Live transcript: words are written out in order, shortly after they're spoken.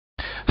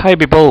Hi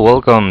people,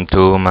 welcome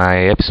to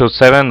my episode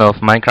 7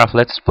 of Minecraft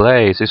Let's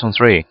Play Season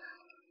 3.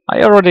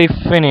 I already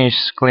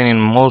finished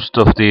cleaning most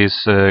of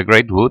this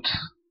great wood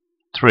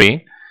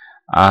tree.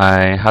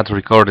 I had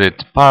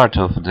recorded part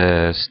of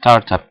the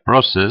startup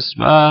process,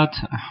 but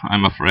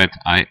I'm afraid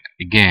I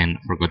again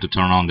forgot to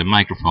turn on the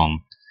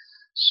microphone,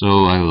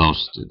 so I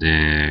lost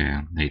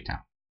the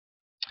data.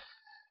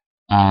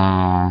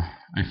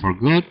 I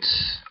forgot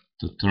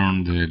to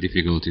turn the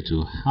difficulty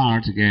to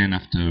hard again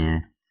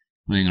after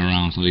playing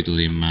around a little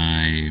in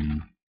my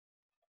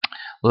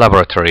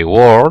laboratory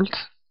world,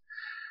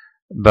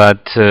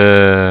 but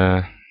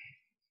I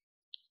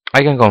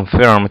can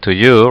confirm to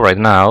you right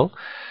now,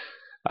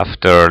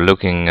 after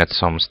looking at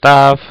some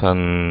stuff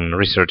and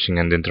researching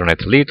on the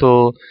internet a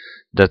little,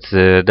 that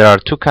there are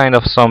two kinds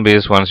of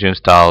zombies once you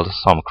install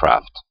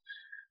Thaumcraft.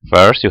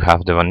 First, you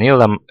have the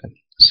vanilla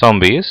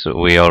zombies.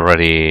 We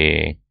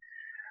already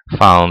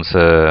found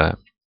a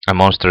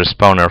monster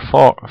spawner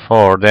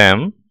for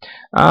them,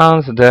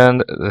 and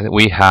then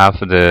we have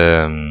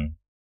the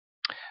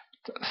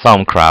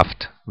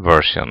Thaumcraft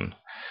version.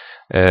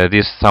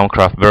 This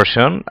Thaumcraft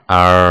version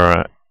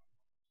are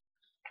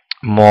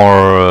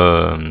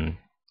more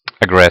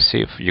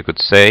aggressive, you could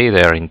say.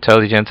 They are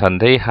intelligent and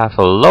they have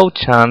a low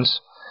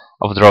chance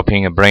of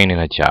dropping a brain in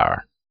a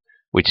jar,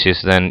 which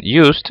is then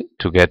used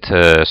to get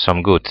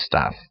some good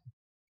stuff,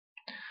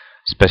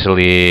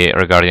 especially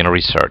regarding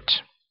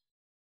research.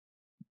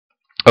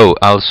 Oh,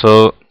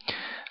 also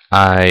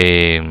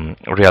I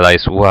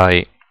realized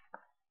why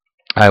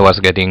I was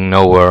getting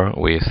nowhere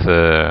with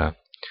the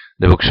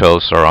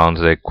bookshelves around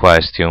the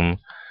Quaestium,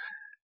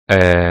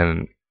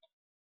 and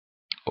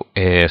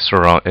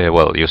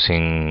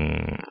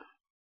using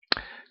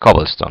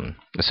cobblestone.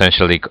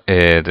 Essentially,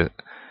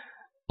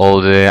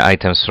 all the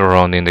items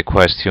surrounding the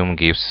Quaestium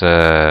gives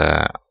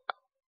at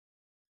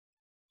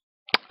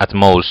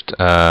most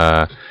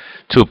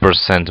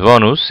 2%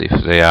 bonus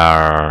if they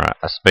are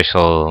a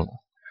special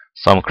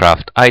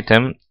Thaumcraft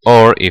item,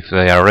 or if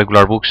they are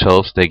regular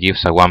bookshelves, they give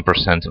a 1%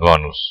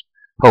 bonus.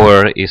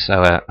 However, is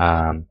a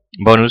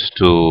bonus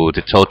to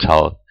the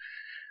total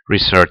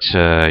research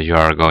you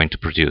are going to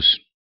produce.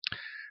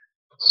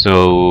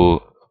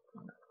 So,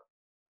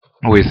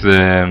 with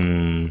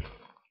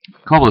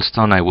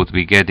cobblestone, I would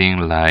be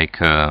getting like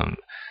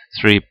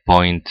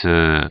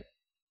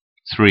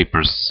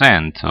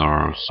 3.3%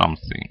 or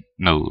something.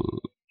 No,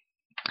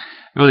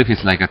 I believe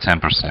it's like a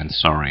 10%.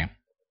 Sorry.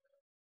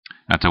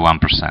 Not a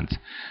 1%.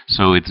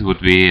 So it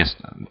would be, as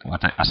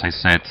I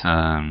said,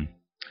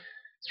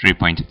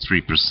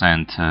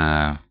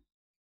 3.3%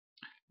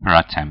 per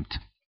attempt.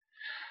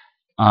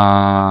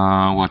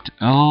 What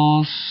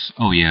else?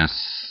 Oh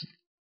yes,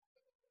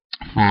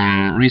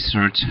 for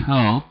research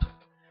help,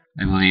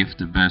 I believe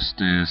the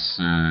best is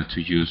to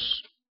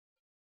use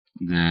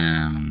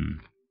the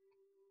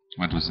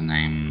what was the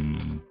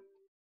name?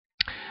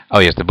 Oh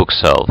yes, the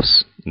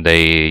bookshelves.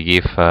 They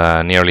give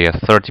nearly a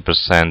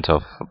 30%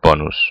 of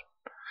bonus.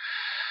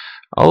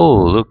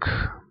 Oh, look.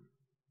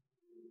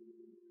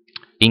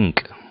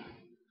 Ink.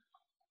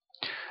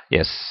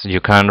 Yes,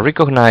 you can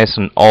recognize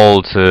an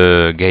old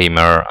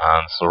gamer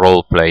and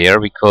role player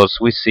because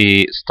we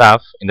see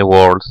stuff in the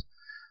world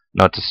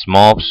not as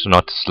mobs,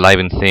 not as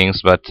living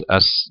things, but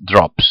as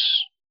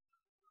drops.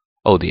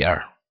 Oh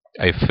dear,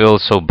 I feel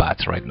so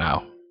bad right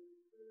now.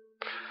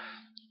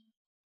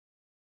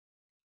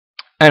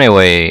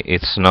 Anyway,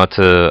 it's not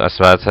as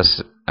bad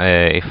as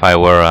if I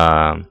were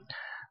a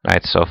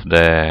Knights of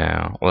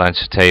the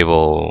Lunch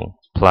Table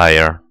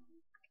player,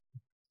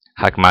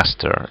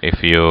 Hackmaster,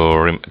 if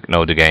you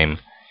know the game.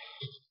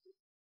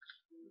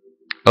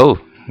 Oh,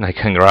 I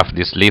can grab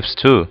these leaves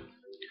too,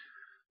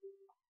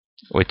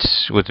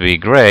 which would be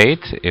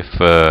great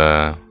if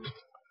I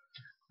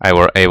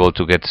were able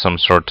to get some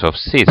sort of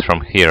seed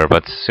from here,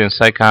 but since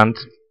I can't,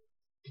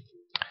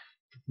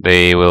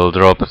 they will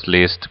drop at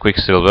least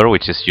quicksilver,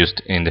 which is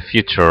used in the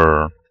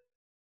future.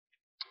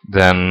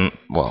 Then,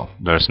 well,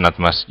 there's not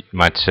much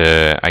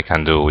I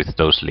can do with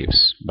those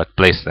leaves, but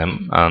place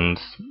them and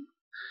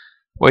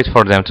wait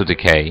for them to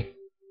decay.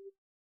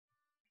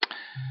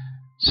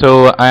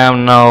 So I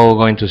am now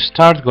going to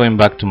start going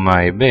back to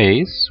my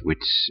base,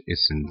 which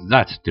is in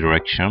that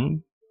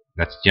direction,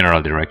 that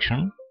general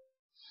direction.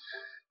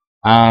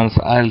 And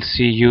I'll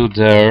see you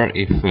there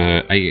if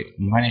I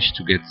manage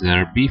to get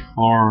there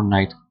before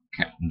night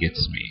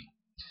gets me.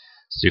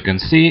 So you can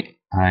see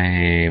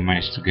I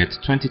managed to get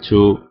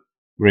 22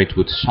 great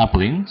wood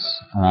saplings,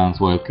 and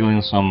while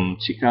killing some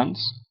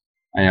chickens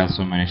I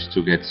also managed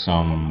to get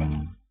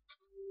some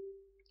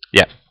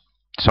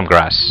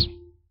grass.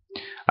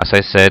 As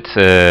I said,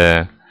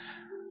 the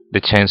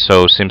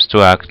chainsaw seems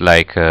to act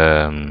like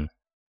oh,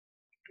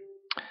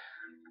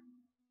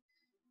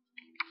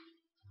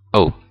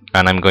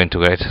 and I'm going to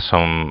get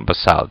some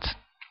basalt.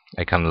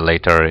 I can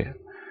later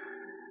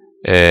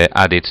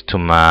add it to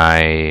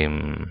my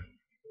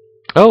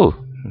oh,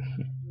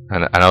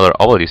 another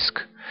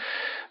obelisk.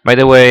 By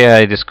the way,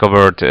 I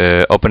discovered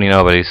opening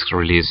obelisks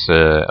release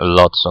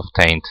lots of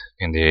taint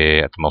in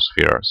the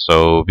atmosphere,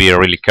 so be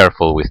really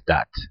careful with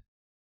that.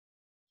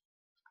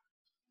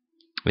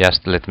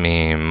 Just let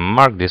me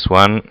mark this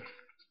one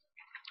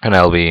and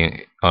I'll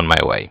be on my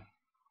way.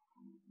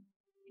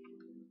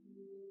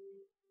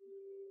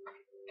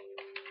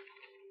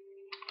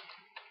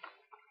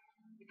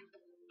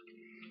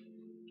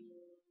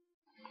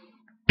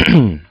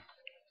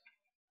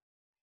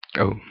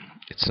 Oh,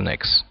 it's an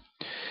X.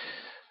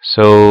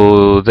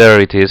 So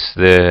there it is,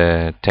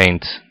 the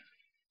taint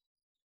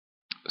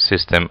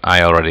system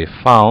I already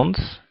found.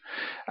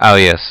 Oh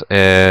yes,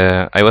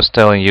 I was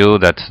telling you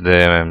that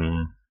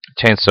the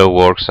chainsaw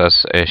works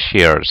as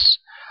shears.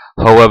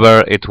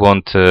 However, it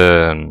won't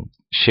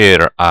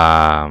shear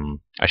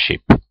a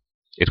sheep.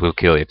 It will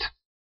kill it.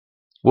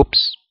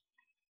 Whoops.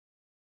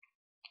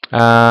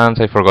 And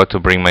I forgot to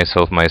bring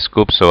myself my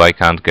scoop, so I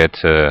can't get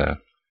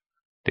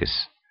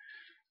this.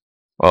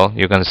 Well,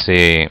 you can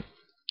see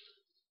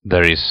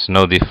there is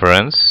no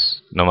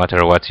difference, no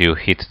matter what you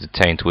hit the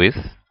taint with.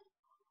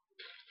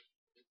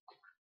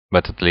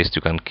 But at least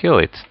you can kill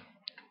it.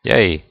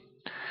 Yay!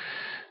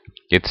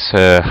 It's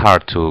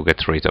hard to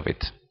get rid of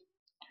it.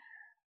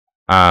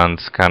 And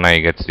can I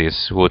get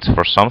this wood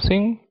for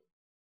something?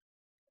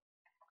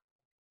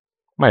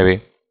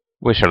 Maybe.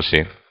 We shall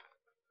see.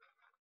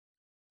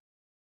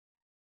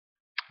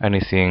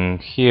 Anything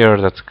here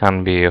that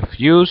can be of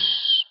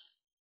use?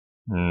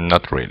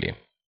 Not really.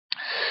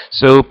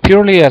 So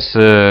purely as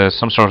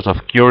some sort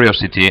of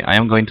curiosity, I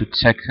am going to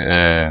check.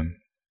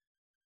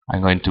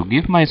 I'm going to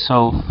give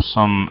myself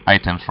some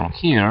items from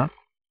here,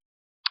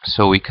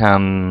 so we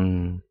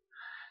can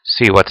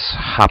see what's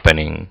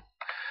happening.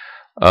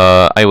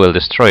 I will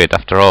destroy it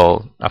after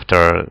all.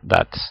 After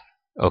that,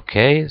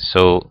 okay.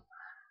 So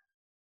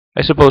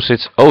I suppose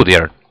it's... oh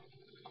dear.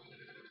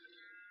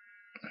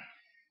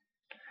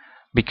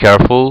 Be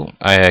careful.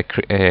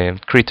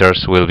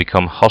 Critters will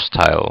become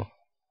hostile.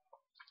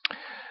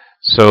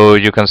 So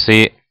you can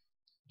see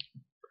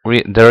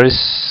there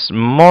is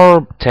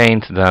more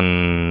taint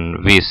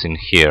than this in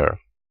here.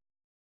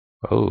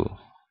 Oh.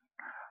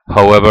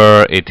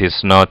 However, it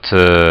is not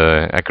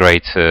a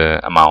great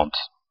amount.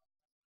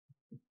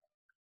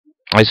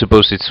 I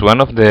suppose it's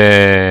one of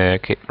the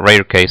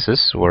rare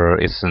cases where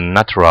it's a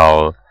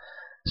natural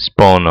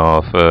spawn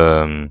of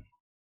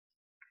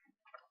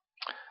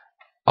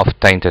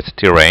tainted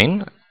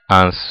terrain,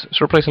 and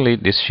surprisingly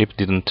this ship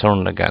didn't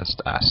turn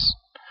against us.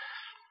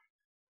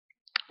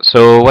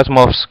 So what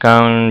mobs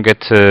can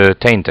get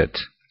tainted?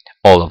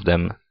 All of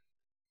them.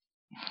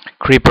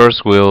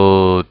 Creepers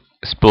will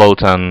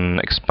explode and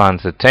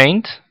expand the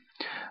taint,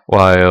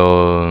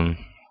 while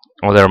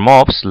other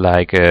mobs,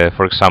 like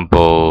for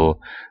example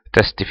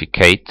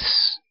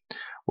testificates,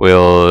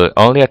 will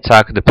only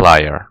attack the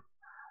player.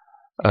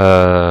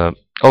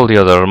 All the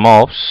other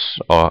mobs,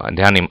 or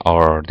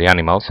the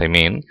animals, I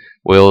mean,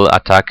 will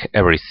attack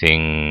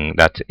everything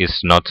that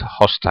is not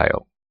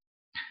hostile.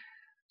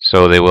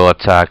 So they will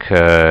attack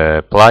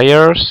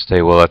players.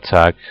 They will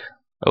attack...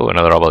 oh,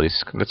 another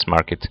obelisk. Let's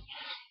mark it.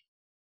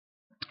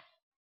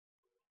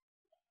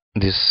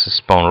 This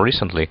spawned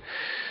recently.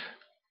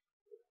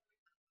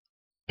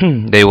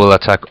 They will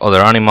attack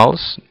other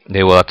animals.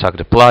 They will attack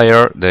the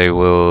player. They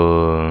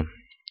will...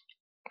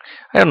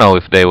 I don't know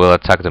if they will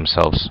attack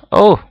themselves.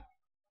 Oh!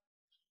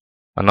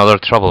 Another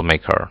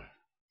troublemaker.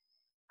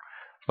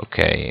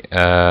 Okay,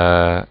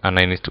 and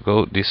I need to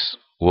go this...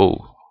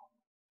 whoa.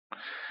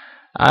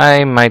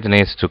 I might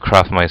need to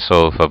craft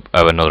myself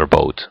another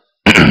boat.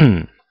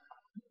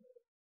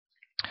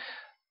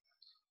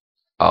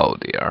 Oh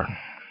dear.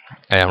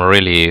 I am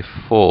really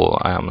full.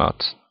 I am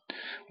not...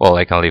 well,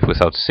 I can live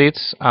without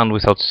seeds and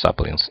without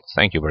saplings.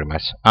 Thank you very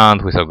much.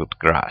 And without good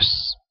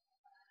grass.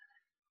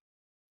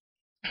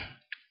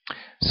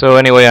 So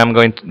anyway, I'm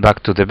going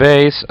back to the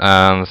base,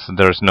 and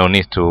there's no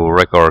need to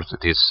record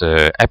this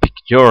epic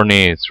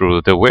journey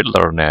through the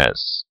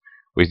wilderness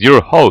with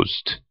your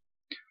host.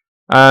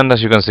 And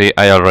as you can see,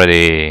 I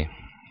already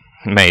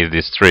made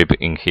this trip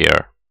in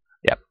here.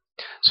 Yep.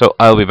 So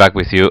I'll be back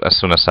with you as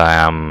soon as I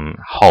am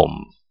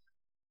home.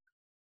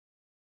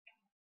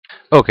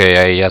 Okay,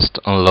 I just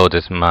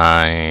unloaded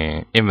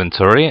my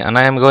inventory, and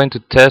I am going to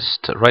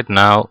test right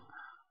now.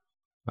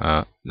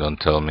 Don't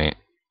tell me.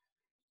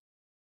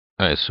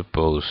 I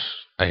suppose...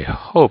 I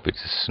hope it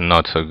is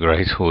not a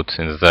great wood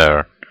in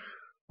there.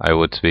 I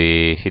would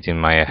be hitting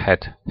my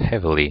head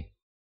heavily.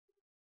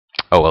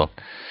 Oh well.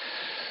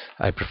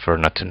 I prefer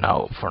not to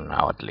know, for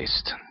now at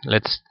least.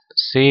 Let's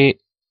see.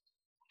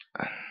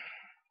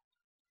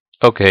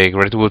 Okay,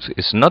 great wood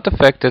is not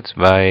affected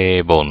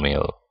by bone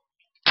meal.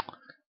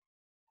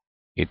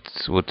 It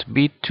would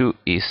be too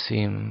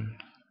easy.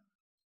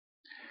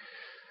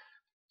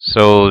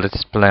 So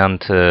let's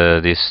plant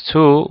these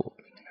two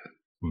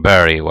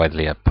very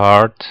widely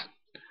apart,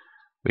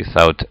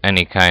 without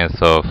any kind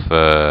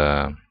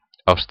of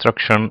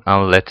obstruction,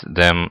 and let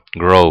them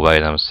grow by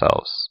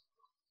themselves.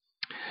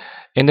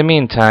 In the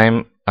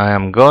meantime, I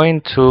am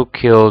going to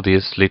kill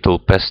this little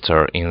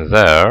pester in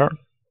there.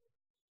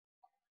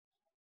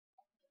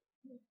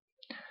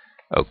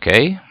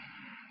 Okay.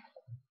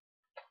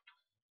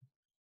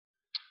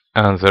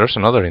 And there's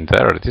another in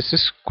there. This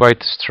is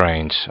quite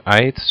strange.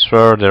 I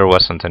swear there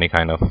wasn't any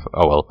kind of...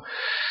 oh well.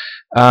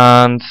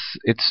 And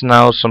it's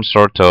now some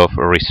sort of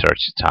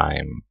research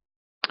time.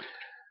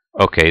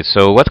 Okay,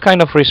 so what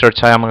kind of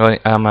research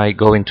am I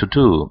going to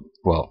do?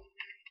 Well,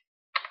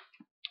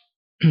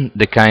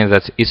 the kind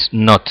that is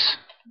not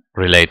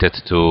related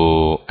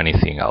to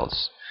anything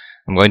else.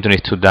 I'm going to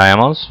need 2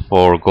 diamonds,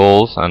 4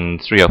 gold,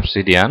 and 3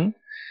 obsidian,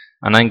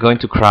 and I'm going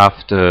to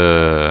craft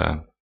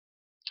a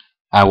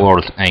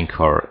world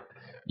anchor.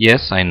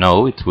 Yes, I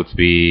know it would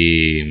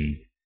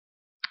be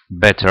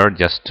better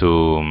just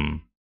to...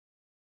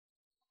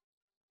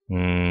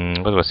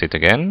 what was it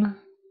again?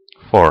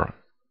 4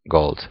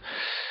 gold.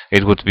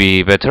 It would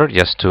be better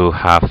just to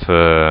have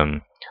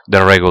the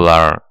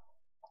regular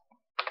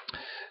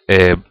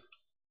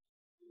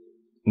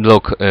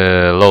block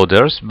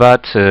loaders,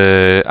 but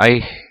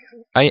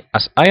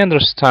as I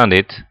understand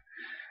it,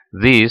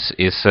 this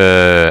is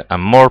a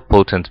more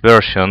potent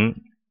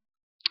version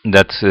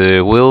that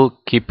will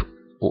keep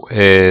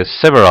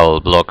several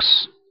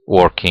blocks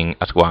working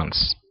at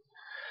once,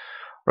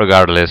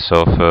 regardless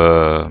of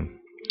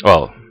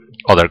well,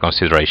 other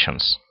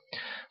considerations.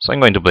 So I'm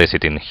going to place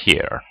it in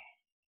here.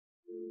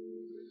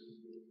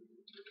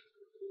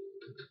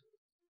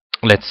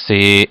 Let's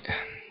see.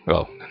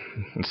 Well,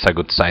 it's a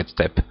good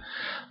sidestep.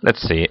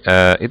 Let's see.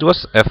 It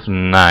was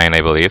F9,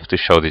 I believe, to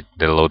show the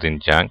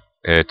loading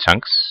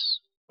chunks,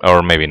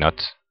 or maybe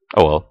not.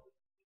 Oh well.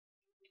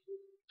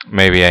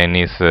 Maybe I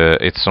need.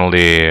 It's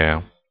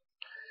only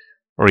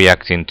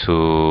reacting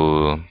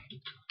to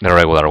the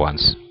regular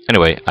ones.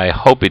 Anyway, I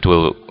hope it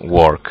will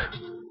work.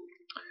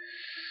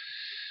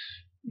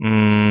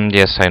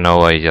 Yes, I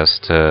know. I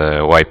just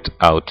wiped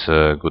out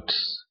a good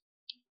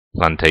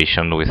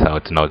plantation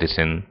without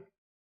noticing.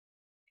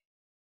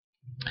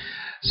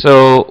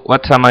 So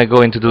what am I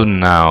going to do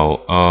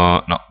now?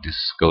 No,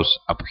 this goes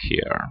up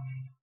here.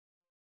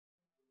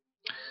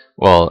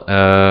 Well,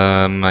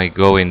 I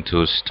go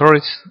into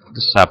storage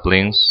the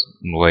saplings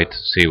and wait to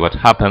see what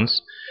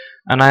happens,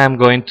 and I am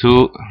going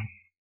to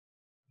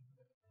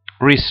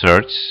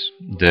research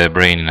the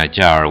brain in a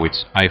jar,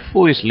 which I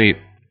foolishly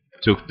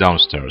took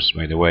downstairs.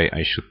 By the way,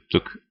 I should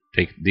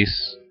take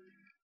this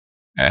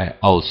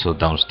also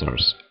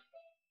downstairs.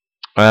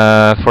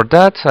 For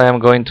that, I am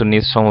going to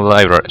need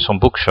some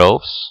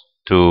bookshelves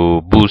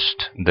to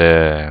boost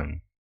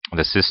the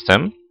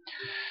system.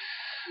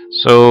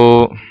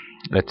 So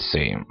let's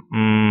see,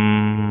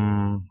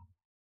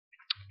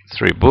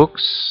 3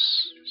 books,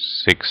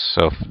 6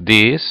 of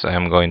these. I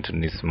am going to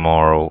need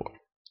more.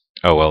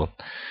 Oh well.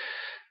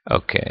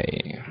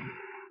 Okay.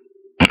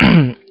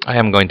 I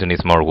am going to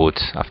need more wood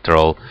after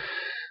all.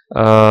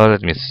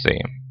 Let me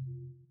see.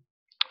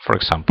 For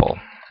example.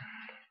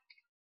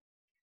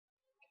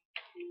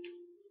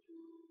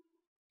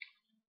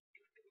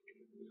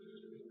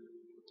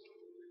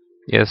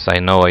 Yes, I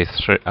know I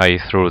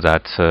threw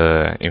that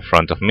in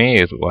front of me.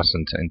 It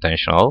wasn't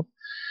intentional,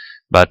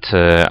 but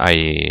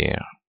I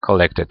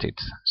collected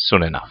it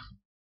soon enough.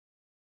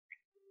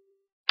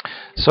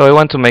 So I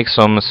want to make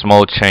some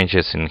small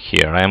changes in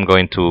here. I am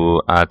going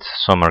to add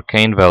some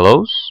arcane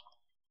bellows.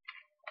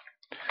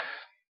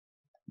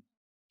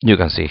 You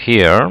can see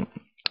here,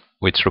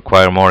 which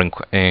require more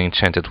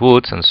enchanted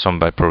woods and some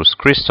byproduct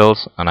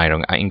crystals, and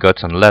iron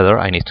ingots and leather.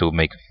 I need to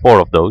make 4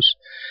 of those.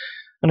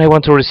 And I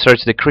want to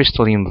research the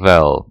crystalline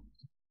bell.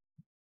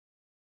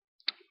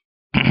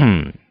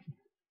 The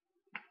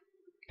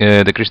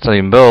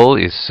crystalline bell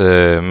is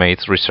made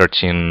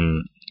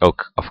researching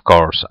oak. Of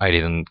course, I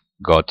didn't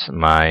got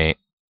my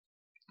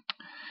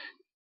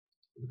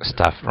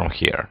stuff from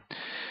here.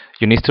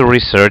 You need to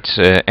research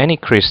any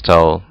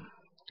crystal.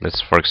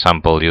 Let's, for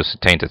example, use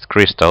tainted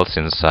crystal,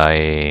 since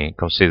I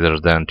consider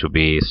them to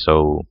be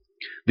so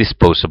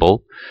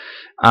disposable,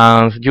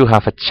 and you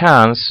have a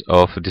chance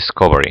of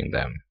discovering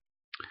them.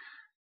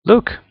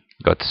 Look,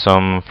 got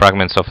some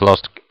fragments of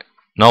lost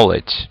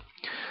knowledge.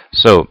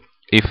 So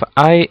if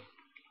I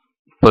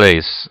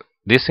place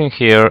this in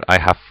here, I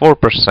have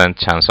 4%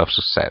 chance of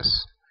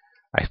success.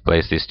 I've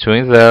placed these 2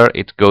 in there,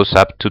 it goes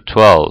up to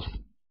 12.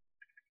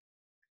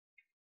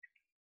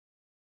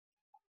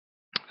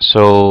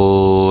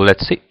 So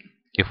let's see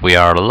if we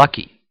are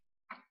lucky.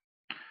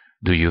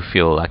 Do you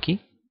feel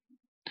lucky?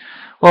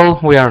 Well,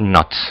 we are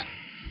not.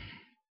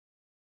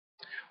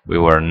 We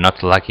were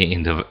not lucky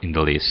in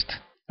the least.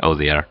 Oh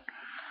dear.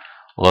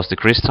 Lost the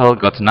crystal,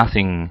 got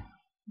nothing.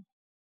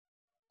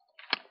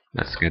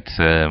 Let's get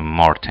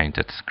more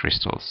tainted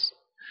crystals.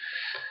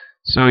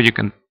 So you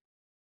can...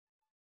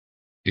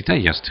 Did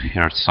I just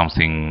hear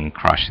something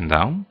crashing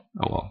down?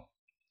 Oh well.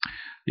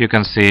 You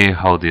can see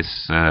how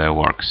this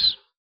works.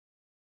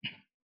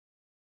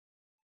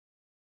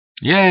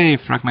 Yay!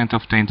 Fragment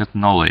of tainted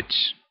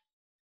knowledge.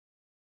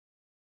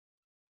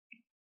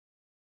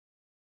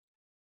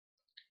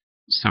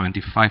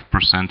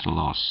 75%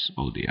 loss.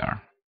 Oh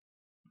dear.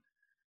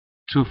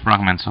 2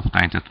 fragments of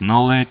tainted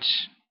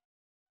knowledge.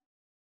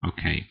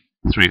 Okay,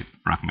 3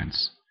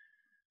 fragments.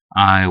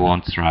 I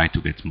won't try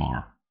to get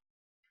more.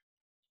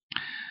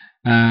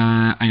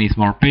 I need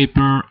more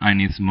paper, I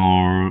need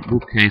more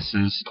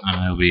bookcases,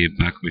 and I'll be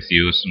back with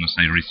you as soon as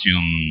I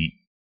resume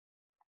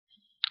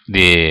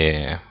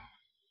the,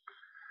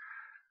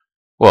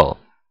 well,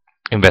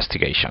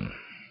 investigation.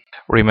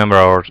 Remember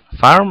our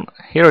farm?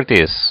 Here it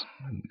is.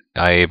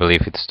 I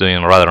believe it's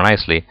doing rather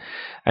nicely.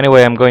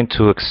 Anyway, I'm going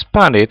to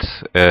expand it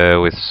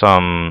with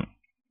some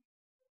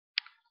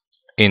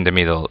in the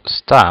middle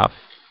stuff,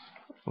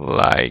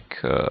 like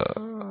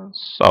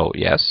so,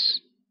 yes.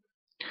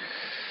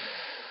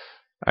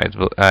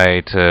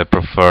 I'd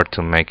prefer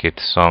to make it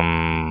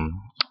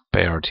some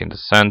paired in the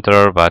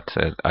center, but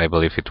I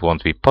believe it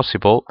won't be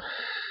possible.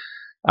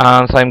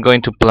 And I'm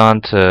going to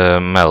plant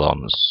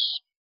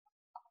melons.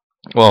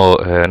 Well,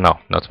 no,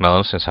 not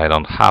melons, since I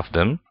don't have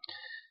them.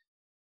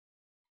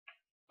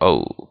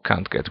 Oh,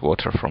 can't get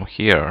water from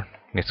here.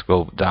 Needs to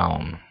go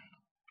down.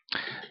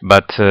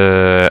 But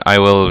I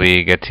will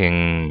be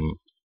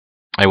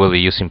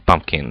using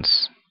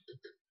pumpkins,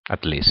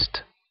 at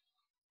least.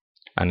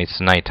 And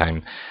it's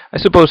nighttime. I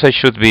suppose I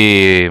should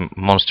be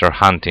monster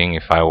hunting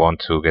if I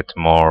want to get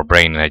more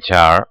brain in a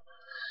jar.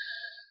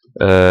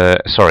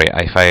 Sorry,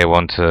 if I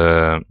want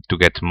to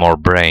get more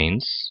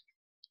brains.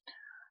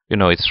 You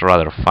know, it's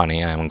rather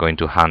funny. I'm going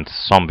to hunt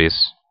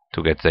zombies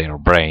to get their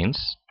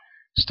brains,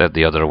 instead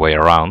the other way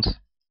around.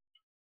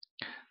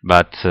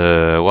 But,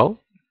 well,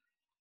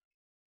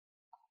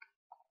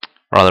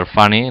 rather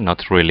funny,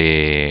 not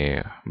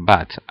really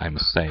bad, I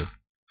must say.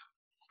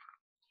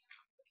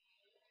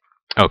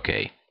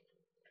 Okay.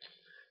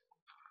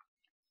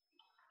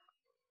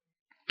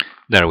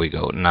 There we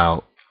go.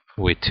 Now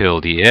we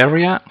till the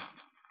area.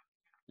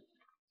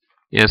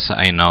 Yes,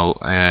 I know.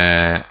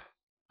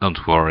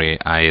 Don't worry.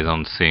 I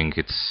don't think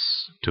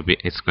it's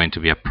going to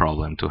be a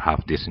problem to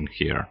have this in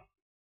here.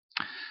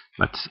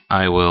 But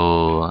I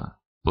will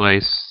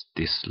place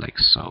this like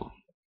so.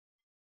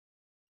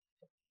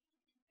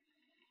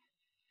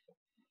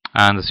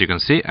 And as you can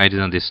see, I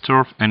didn't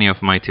disturb any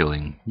of my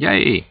tilling.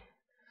 Yay!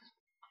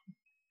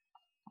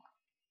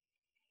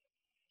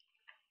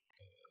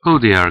 Oh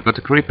dear, got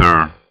a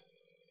creeper.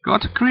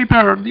 Got a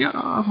creeper! Yeah,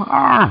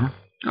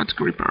 got a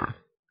creeper.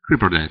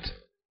 Creeper dead.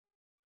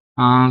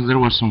 There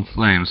were some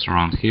flames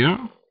around here.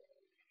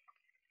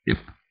 Yep,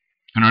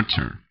 an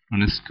archer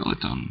and a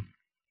skeleton.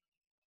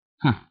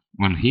 Huh,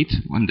 one hit,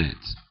 one dead.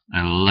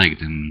 I like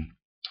them.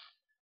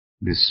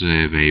 This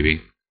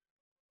baby.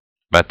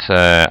 But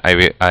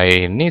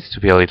I need to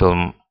be a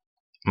little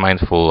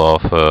mindful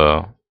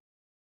of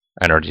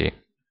energy.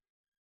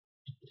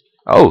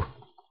 Oh!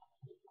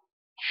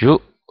 You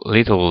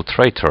little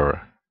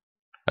traitor!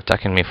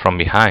 Attacking me from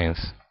behind.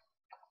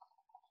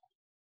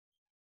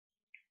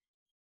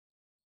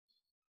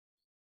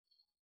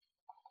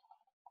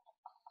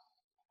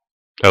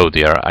 Oh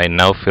dear, I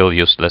now feel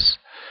useless.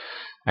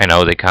 I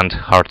know they can't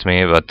hurt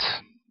me, but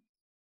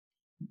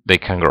they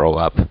can grow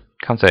up,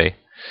 can't they?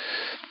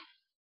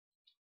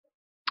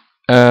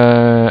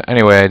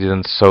 Anyway, I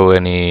didn't saw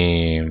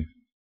any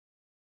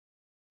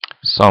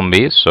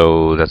zombies,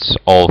 so that's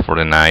all for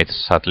the night,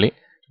 sadly.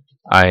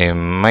 I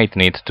might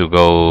need to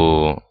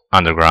go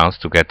underground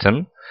to get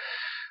them.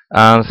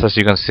 And as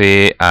you can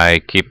see, I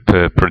keep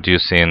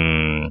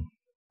producing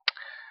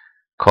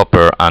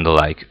copper and the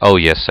like. Oh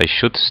yes, I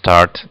should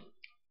start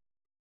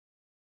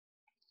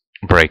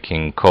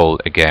breaking coal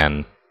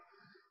again.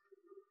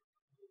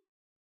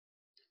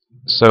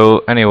 So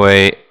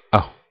anyway,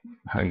 oh,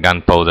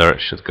 gunpowder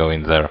should go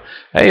in there.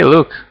 Hey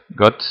look,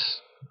 got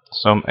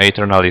some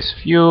Eternalis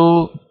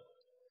fuel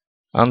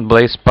and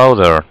blaze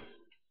powder.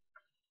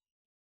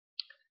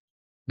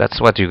 That's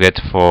what you get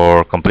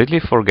for completely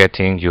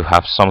forgetting you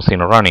have something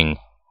running.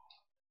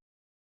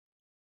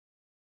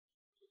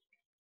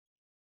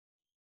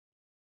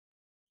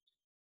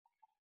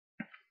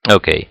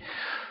 Okay.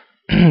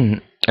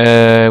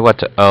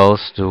 What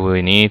else do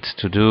we need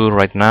to do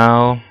right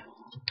now?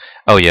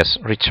 Oh yes,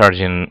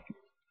 recharging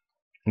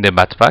the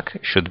backpack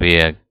should be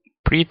a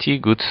pretty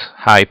good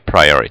high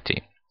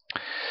priority.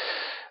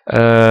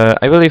 I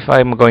believe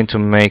I'm going to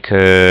make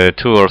 2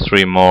 or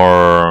 3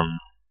 more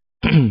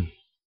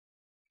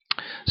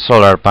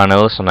solar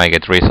panels and I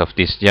get rid of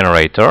this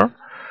generator.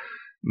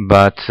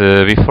 But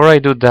before I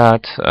do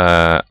that,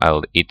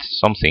 I'll eat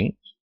something.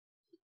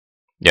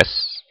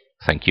 Yes,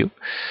 thank you.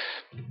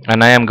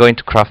 And I am going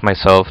to craft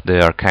myself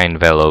the arcane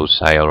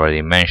velos I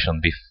already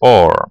mentioned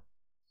before.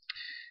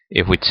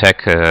 If we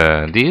check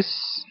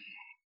this,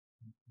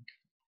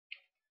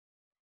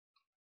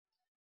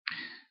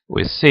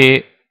 we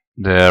see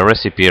the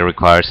recipe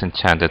requires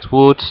enchanted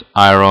wood,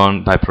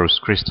 iron, Viper's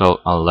crystal,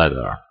 and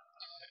leather.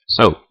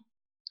 So,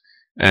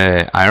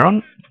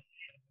 iron,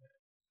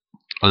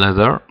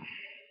 leather,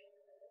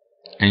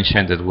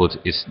 enchanted wood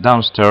is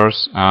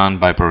downstairs, and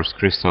Viper's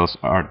crystals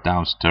are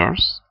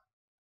downstairs.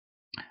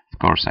 Of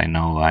course, I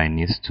know I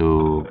need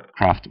to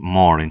craft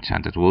more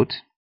enchanted wood.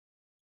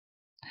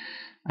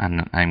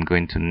 And I'm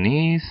going to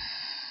need...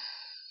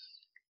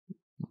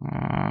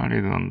 I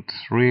don't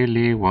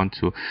really want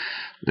to...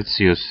 Let's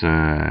use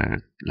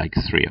like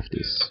 3 of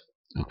these.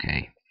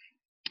 Okay.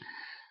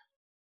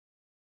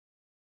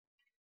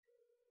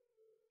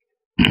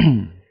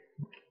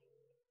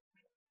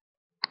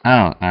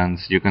 Oh, and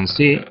you can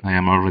see I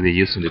am already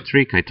using the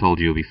trick I told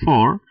you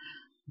before.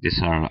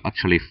 These are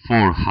actually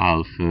 4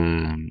 half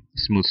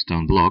smooth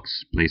stone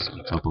blocks placed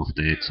on top of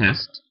the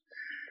chest,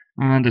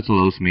 and it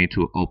allows me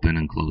to open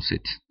and close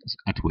it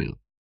at will.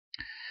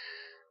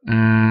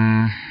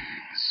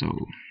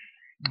 So,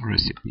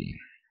 recipe.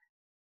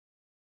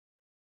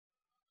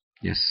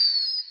 Yes,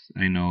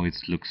 I know it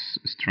looks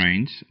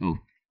strange. Oh,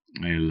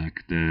 I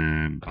lack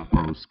the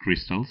Vaporous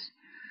crystals.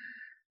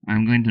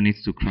 I'm going to need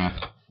to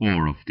craft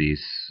 4 of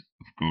these,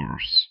 of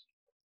course.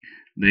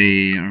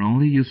 They are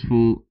only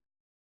useful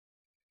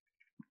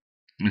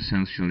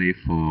essentially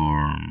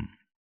for,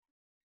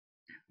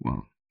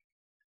 well,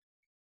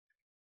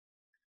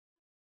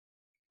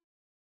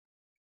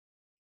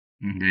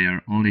 they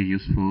are only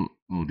useful,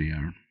 oh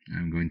dear,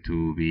 I'm going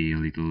to be a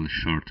little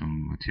short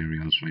on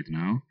materials right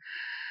now.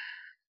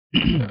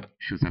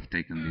 Should have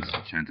taken this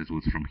enchanted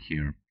wood from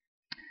here.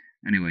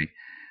 Anyway,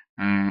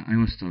 I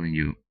was telling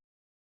you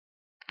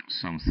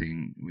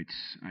something which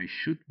I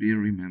should be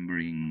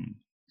remembering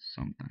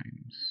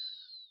sometimes.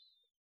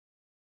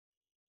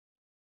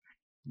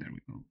 There we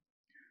go.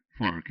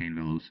 4 arcane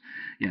bellows.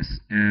 Yes,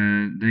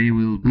 they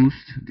will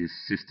boost this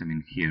system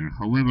in here.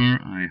 However,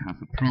 I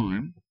have a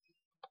problem,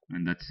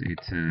 and that's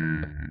it.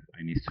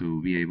 I need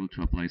to be able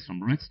to apply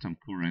some redstone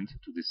current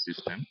to this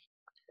system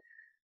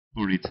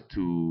for it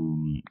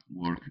to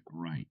work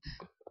right.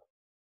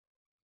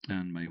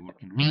 And by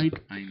working right,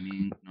 I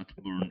mean not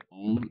burn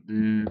all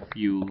the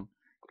fuel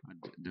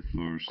at the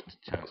first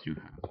chance you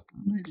have.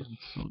 And I didn't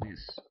saw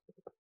this.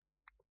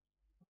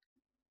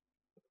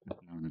 But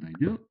now that I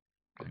do,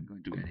 I'm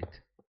going to get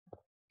it.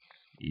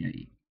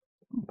 Yay.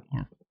 Oh,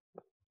 more.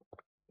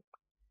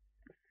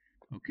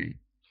 Okay.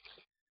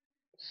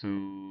 So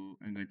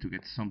I'm going to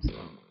get something.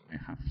 I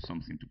have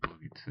something to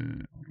plug it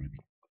already.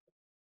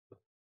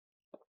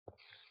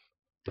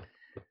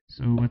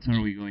 So what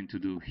are we going to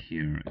do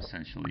here,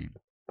 essentially?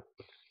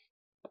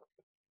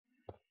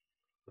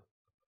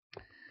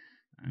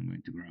 I'm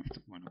going to craft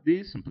one of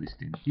these and place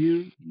it in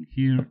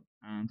here,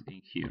 and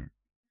in here.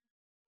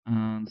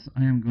 And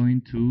I am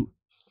going to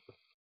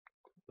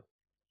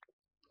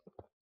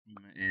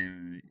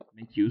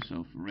make use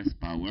of rest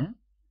power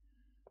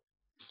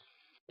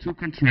to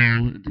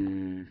control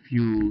the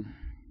fuel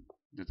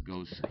that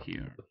goes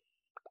here.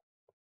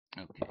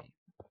 Okay.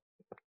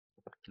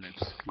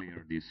 Let's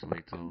clear this a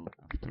little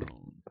after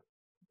all.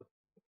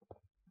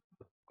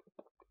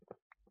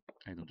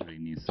 I don't really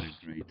need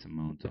a great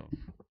amount of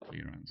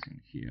clearance in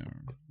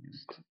here,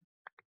 just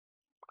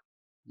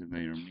the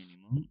bare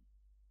minimum.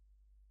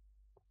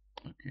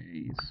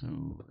 Okay, so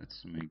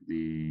let's make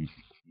the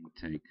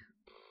intake.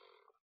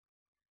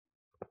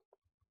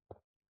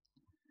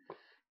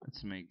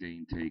 Let's make the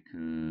intake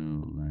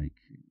like.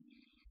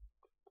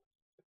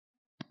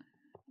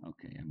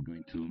 Okay, I'm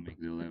going to make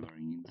the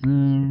levering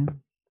in there.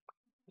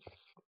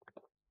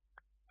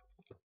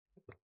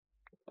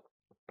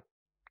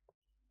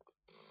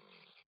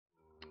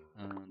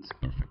 And it's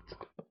perfect.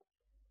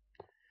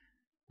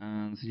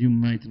 And you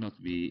might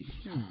not be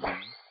hearing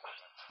them.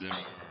 There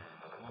are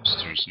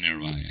monsters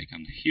nearby. I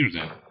can hear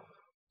them.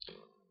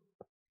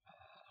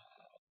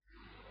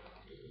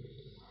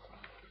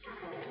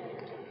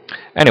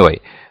 Anyway,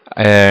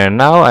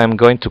 now I'm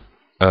going to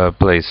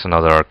place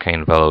another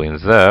arcane bellow in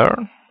there.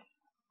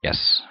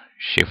 Yes,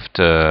 shift,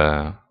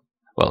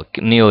 well,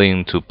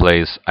 kneeling to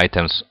place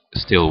items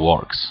still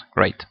works.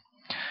 Great.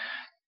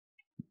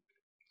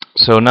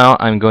 So now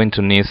I'm going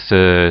to need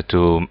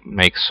to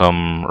make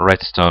some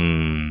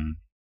redstone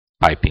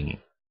piping.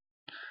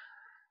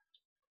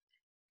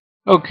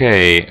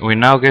 Okay, we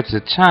now get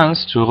the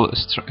chance to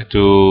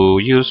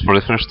use for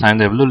the first time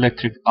the blue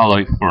electric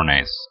alloy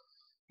furnace.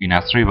 In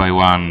a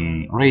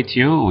 3:1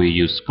 ratio, we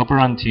use copper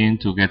and tin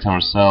to get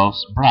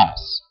ourselves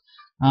brass.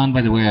 And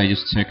by the way, I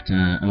just checked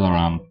the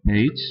LRM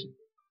page,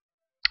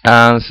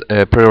 and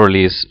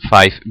pre-release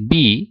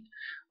 5B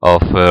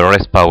of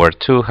Rest Power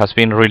 2 has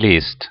been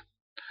released.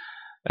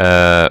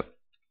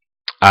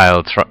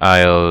 I'll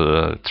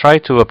try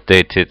to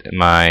update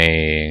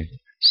my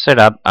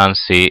setup and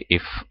see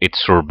if it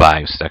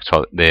survives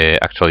the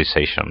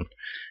actualization.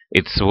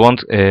 It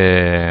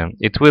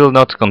will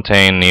not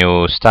contain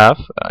new stuff,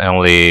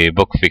 only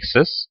bug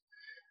fixes.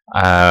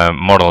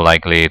 More than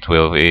likely, it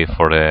will be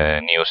for the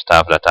new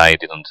stuff that I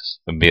didn't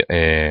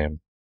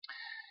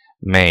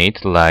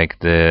made, like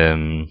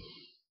the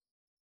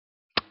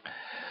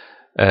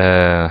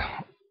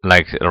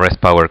like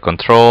rest power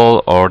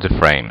control or the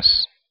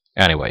frames.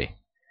 Anyway.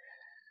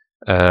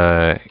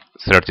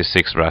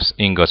 36 brass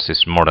ingots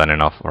is more than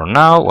enough for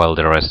now, while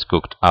the rest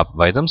cooked up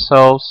by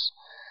themselves.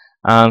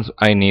 And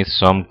I need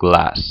some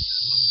glass.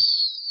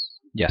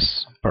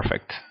 Yes,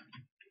 perfect.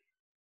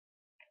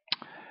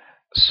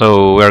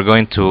 So we are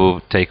going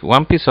to take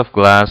 1 piece of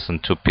glass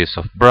and 2 pieces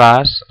of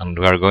brass, and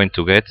we are going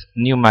to get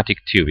pneumatic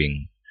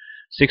tubing.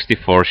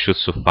 64 should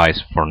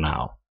suffice for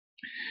now.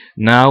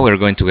 Now we're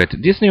going to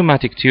get this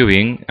pneumatic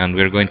tubing, and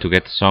we're going to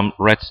get some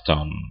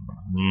redstone.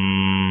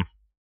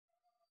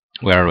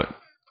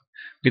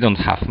 We don't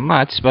have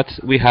much, but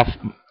we have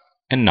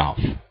enough.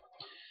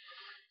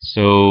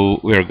 So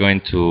we are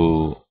going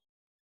to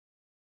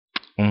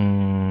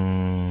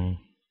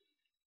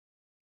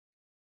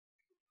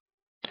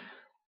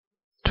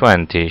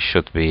 20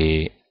 should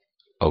be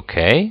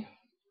okay.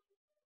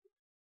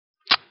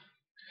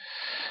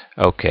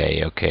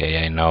 Okay,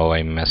 I know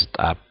I messed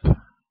up.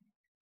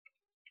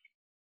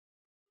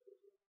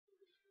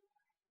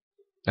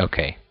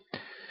 Okay,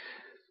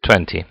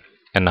 20,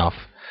 enough.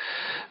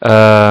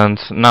 And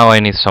now I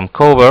need some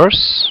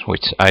covers,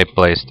 which I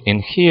placed in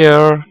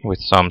here with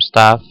some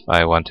stuff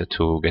I wanted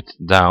to get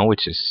down,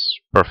 which is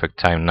perfect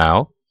time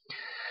now.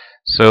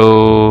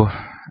 So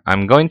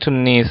I'm going to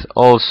need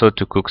also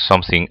to cook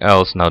something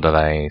else now that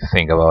I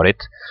think about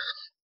it.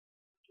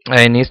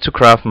 I need to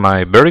craft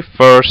my very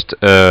first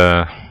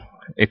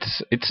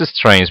it's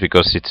strange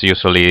because it's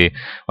usually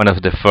one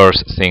of the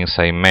first things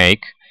I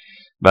make,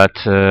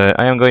 but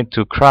I am going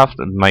to craft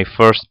my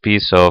first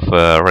piece of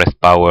rest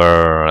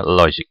power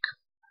logic.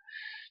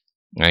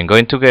 I'm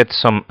going to get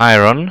some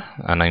iron,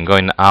 and I'm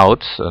going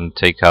out and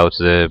take out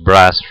the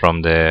brass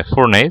from the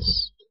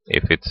furnace,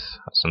 if it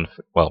hasn't,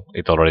 well,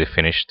 it already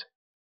finished.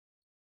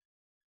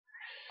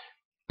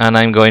 And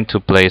I'm going to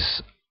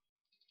place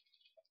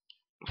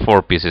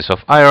 4 pieces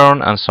of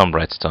iron and some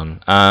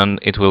redstone, and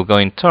it will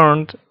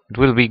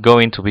be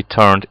going to be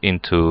turned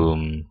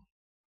into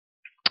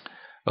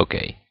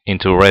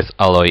into red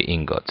alloy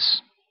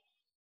ingots.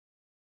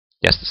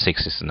 Just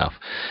 6 is enough.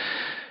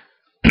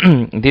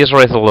 These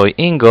red alloy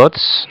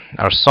ingots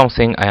are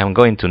something I am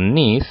going to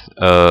need.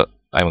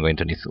 I'm going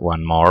to need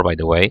one more, by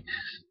the way,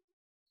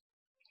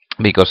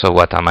 because of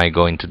what am I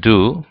going to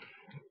do.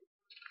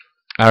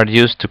 Are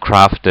used to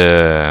craft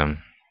you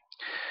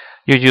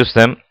use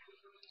them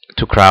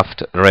to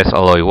craft red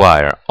alloy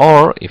wire,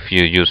 or if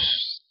you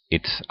use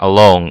it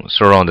alone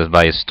surrounded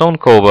by stone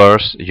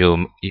covers,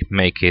 you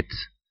make it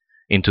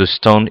into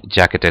stone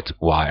jacketed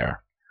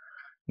wire.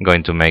 I'm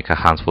going to make a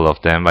handful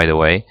of them, by the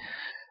way.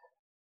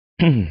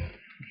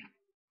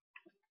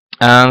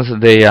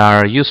 And they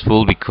are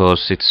useful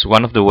because it's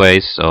one of the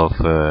ways of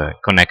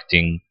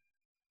connecting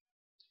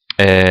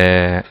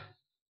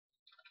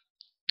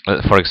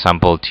for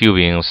example,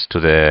 tubings to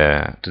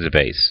the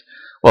base.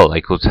 Well,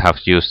 I could have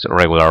used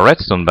regular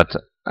redstone, but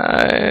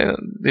I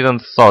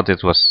didn't thought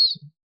it was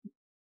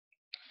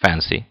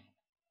fancy.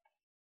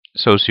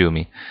 So sue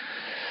me.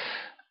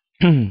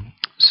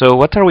 So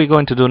what are we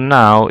going to do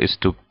now is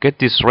to get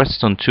this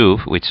redstone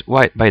tube, which,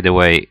 by the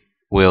way,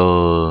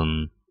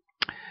 will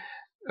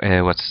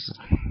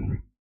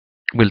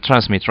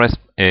transmit rest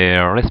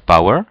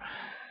power,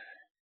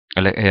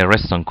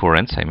 redstone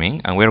currents, I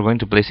mean, and we're going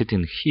to place it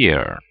in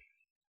here.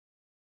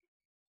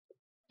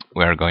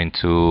 We are going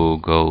to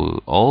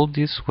go all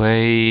this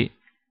way.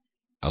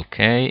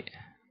 Okay.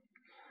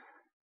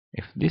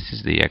 If this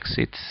is the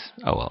exit,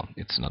 oh well,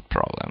 it's not a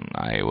problem.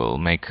 I will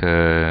make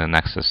an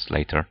access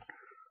later.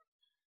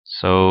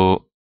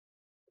 So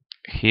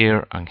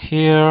here and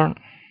here,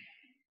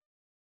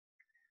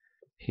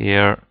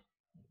 here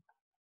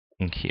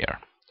and here.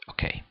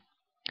 Okay.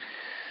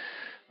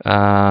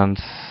 And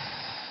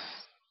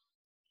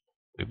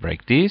we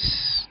break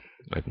this.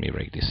 Let me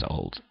break this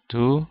all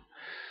too.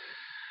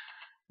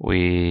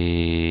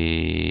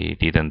 We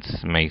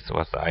didn't make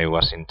what I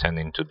was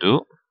intending to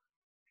do.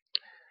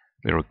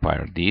 We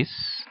require this.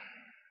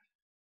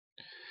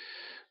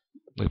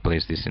 We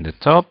place this in the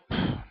top.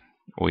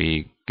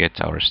 We get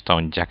our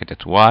stone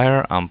jacketed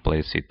wire and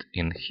place it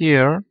in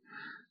here.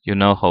 You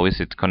know how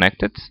is it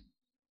connected.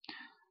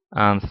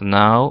 And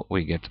now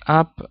we get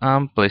up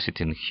and place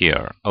it in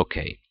here.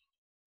 Okay.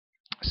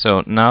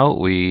 So now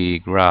we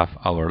grab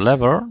our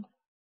lever,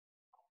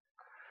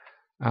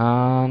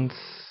 and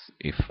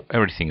if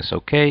everything is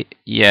okay,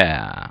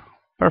 yeah,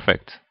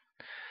 perfect.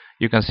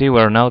 You can see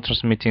we're now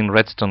transmitting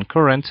redstone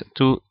current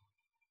to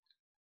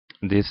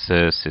this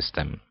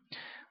system,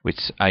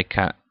 which I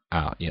can,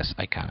 yes,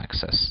 I can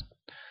access.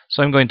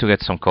 So I'm going to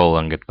get some coal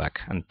and get back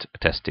and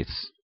test it.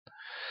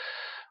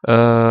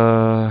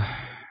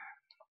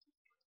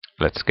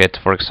 Let's get,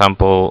 for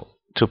example,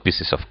 2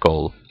 pieces of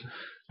coal.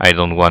 I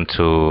don't want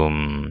to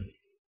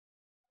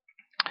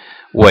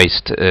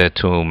waste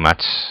too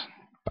much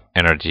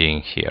energy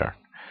in here.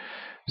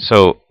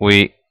 So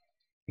we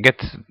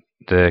get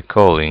the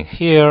coal in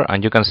here,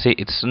 and you can see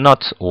it's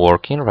not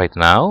working right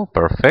now.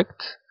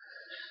 Perfect,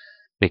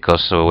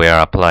 because we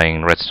are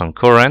applying redstone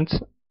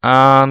current.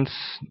 And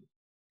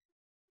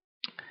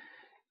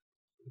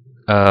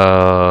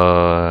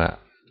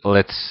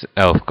let's,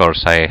 of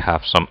course, I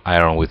have some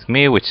iron with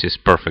me, which is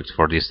perfect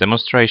for this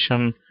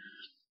demonstration.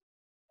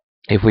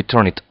 If we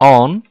turn it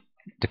on,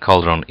 the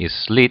cauldron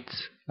is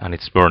lit and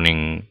it's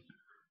burning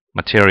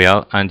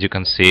material, and you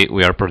can see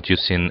we are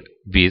producing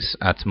this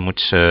at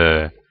much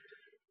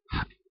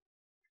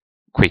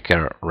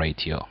quicker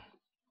ratio.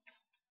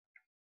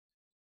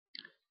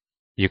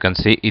 You can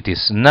see it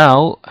is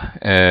now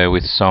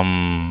with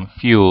some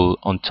fuel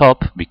on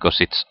top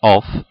because it's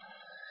off,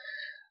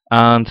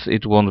 and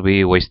it won't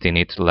be wasting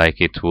it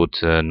like it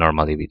would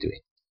normally be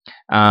doing.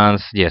 And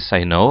yes,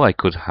 I know I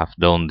could have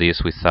done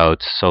this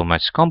without so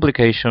much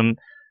complication,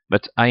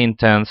 but I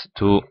intend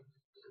to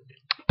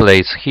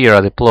place here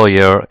a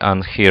deployer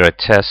and here a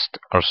test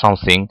or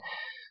something,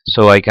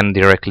 so I can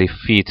directly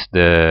feed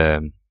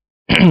the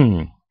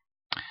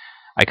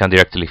I can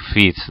directly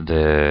feed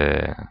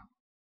the,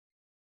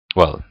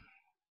 well,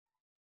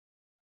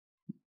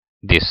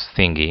 this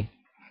thingy,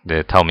 the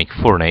atomic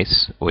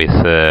furnace, with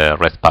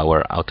red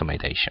power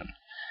automation.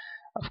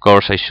 Of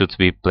course, I should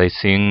be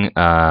placing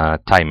a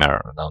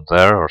timer down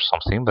there or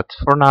something, but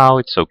for now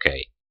it's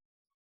okay.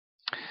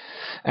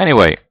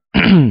 Anyway,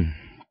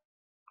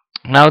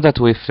 now that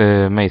we've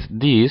made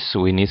this,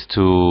 we need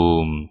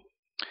to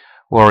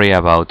worry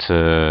about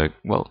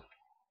well,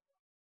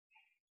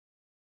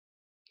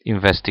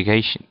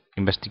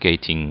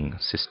 investigating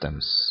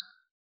systems.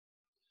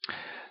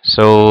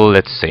 So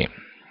let's see.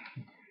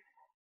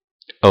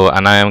 Oh,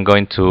 and I am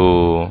going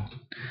to.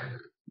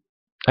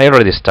 I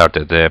already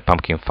started the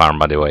pumpkin farm,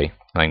 by the way.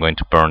 I'm going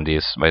to burn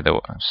this, by the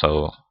way.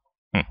 So,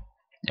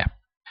 yeah.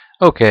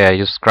 Okay, I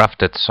just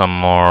crafted some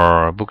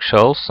more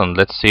bookshelves, and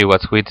let's see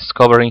what we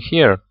discover in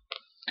here.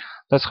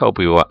 Let's hope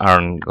we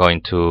aren't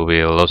going to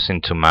be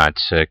losing too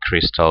much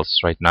crystals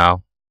right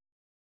now.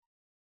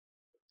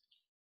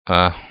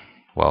 Uh,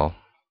 well.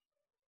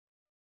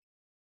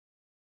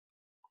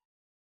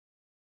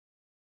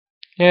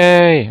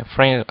 Yay! A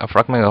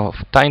fragment of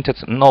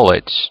tainted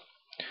knowledge.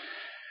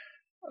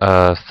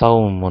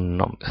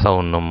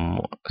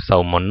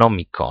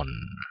 Thaumonomicon.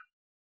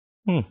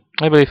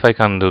 I believe I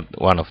can do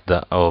one of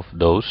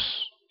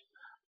those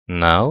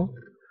now.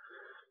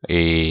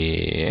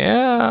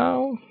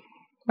 Yeah,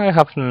 I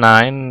have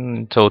 9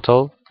 in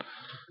total,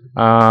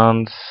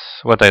 and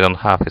what I don't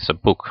have is a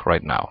book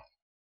right now.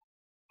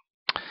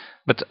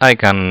 But I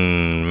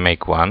can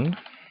make one.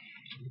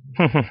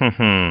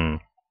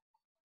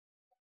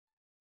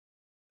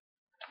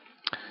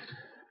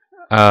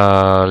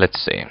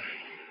 Let's see.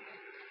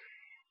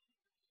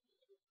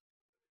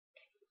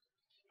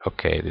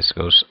 Okay, this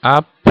goes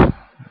up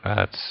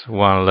at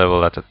one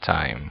level at a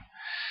time.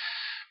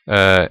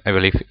 I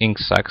believe ink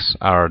sacs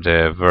are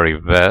the very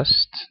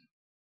best.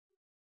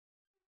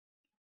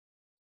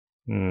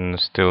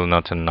 Still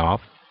not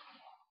enough.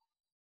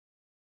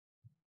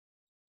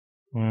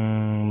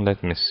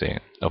 Let me see.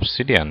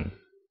 Obsidian.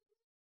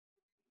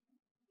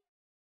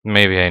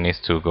 Maybe I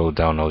need to go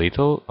down a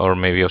little, or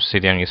maybe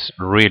obsidian is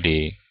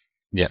really...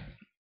 Yeah,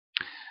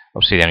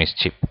 obsidian is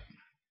cheap.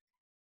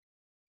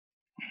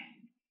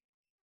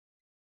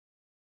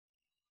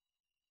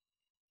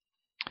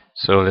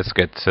 So let's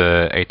get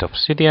 8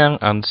 obsidian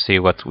and see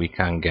what we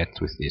can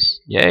get with this.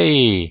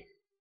 Yay!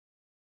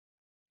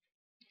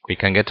 We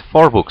can get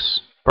 4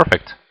 books.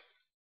 Perfect.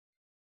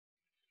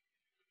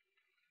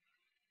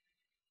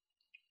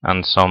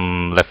 And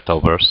some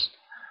leftovers.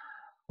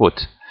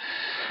 Wood.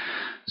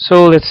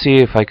 So let's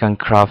see if I can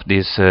craft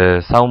this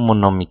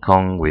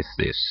Thaumonomicon with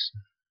this.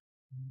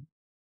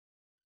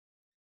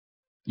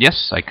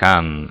 Yes, I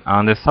can.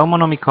 And the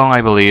Thaumonomicon,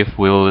 I believe,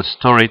 will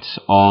store it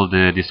all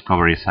the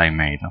discoveries I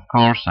made. Of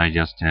course, I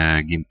just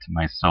gimped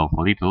myself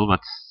a little,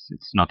 but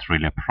it's not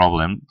really a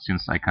problem,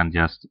 since I can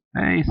just...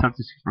 Hey,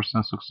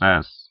 36%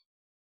 success.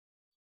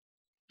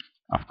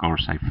 Of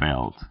course, I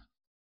failed.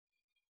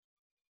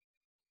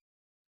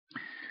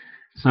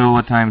 So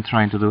what I'm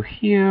trying to do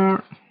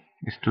here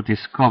is to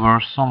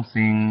discover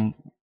something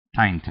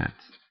tainted.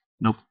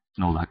 Nope,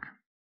 no luck.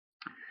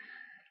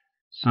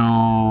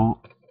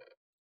 So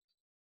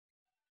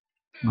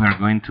we're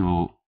going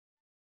to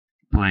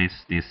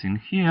place this in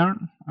here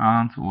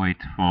and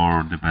wait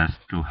for the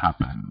best to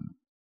happen.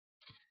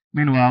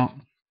 Meanwhile,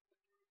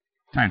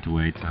 time to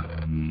wait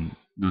and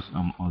do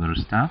some other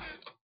stuff.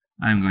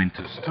 I'm going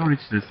to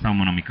storage the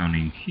Thaumonomicon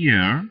in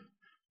here,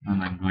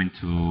 and I'm going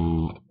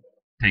to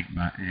take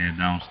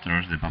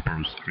downstairs the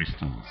Vaporous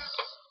crystals.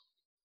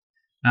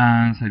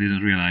 And I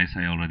didn't realize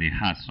I already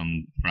had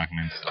some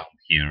fragments down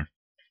here.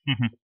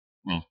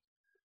 Well,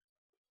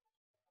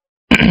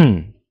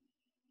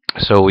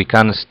 so we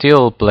can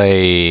still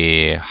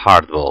play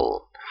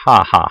hardball.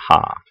 Ha ha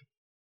ha.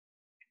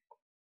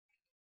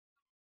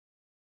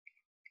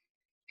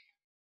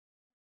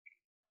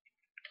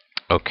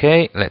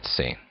 Okay, let's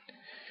see.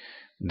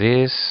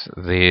 This,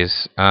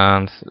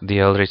 and the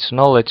Eldritch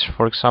Knowledge,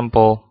 for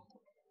example.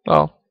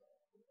 Well,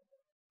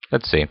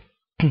 let's see.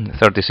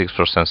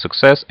 36%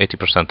 success,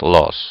 80%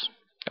 loss,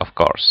 of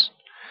course.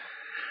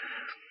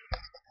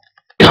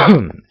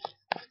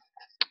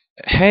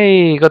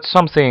 Hey, got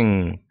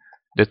something!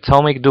 The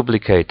Atomic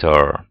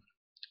Duplicator.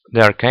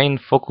 The Arcane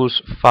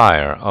Focus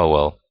Fire. Oh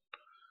well.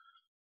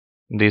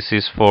 This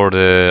is for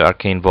the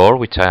Arcane Board,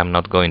 which I am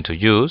not going to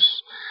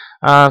use.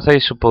 And I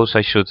suppose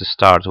I should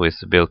start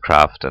with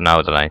Buildcraft,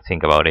 now that I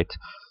think about it.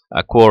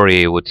 A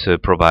quarry would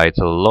provide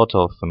a lot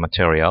of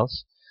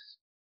materials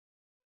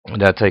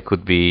that I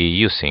could be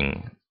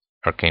using.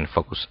 Arcane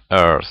Focus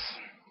Earth.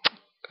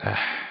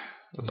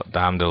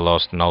 Damn the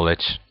lost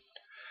knowledge.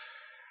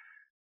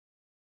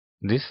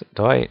 This,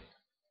 do I...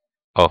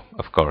 Oh,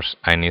 of course,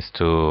 I need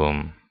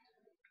to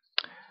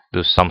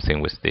do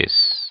something with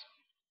this.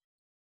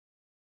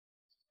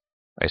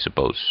 I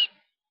suppose.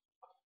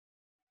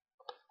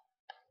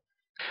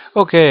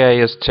 Okay,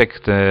 I just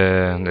checked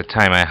the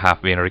time I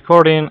have been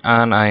recording,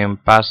 and I am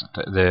past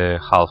the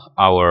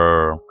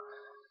half-hour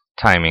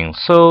timing.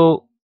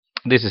 So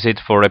this is it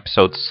for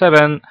episode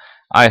 7.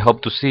 I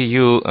hope to see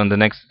you on the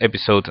next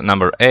episode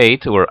number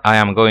 8, where I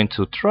am going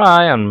to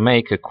try and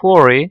make a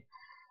query,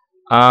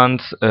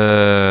 and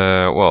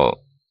well,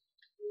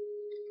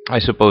 I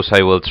suppose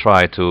I will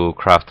try to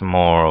craft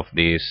more of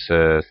these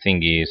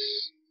thingies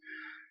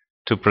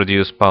to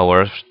produce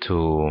powers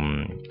to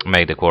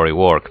make the query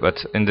work.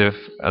 But in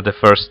the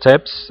first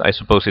steps, I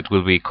suppose it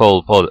will be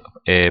coal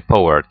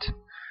powered,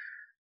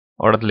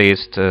 or at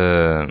least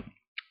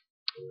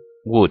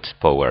wood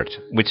powered,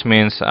 which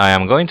means I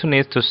am going to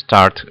need to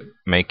start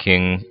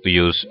making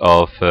use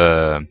of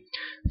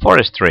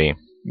forestry.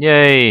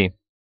 Yay!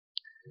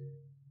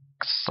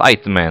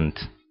 Excitement!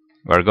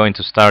 We're going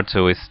to start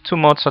with 2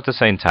 mods at the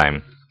same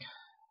time.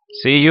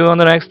 See you on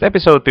the next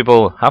episode,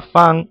 people. Have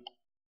fun!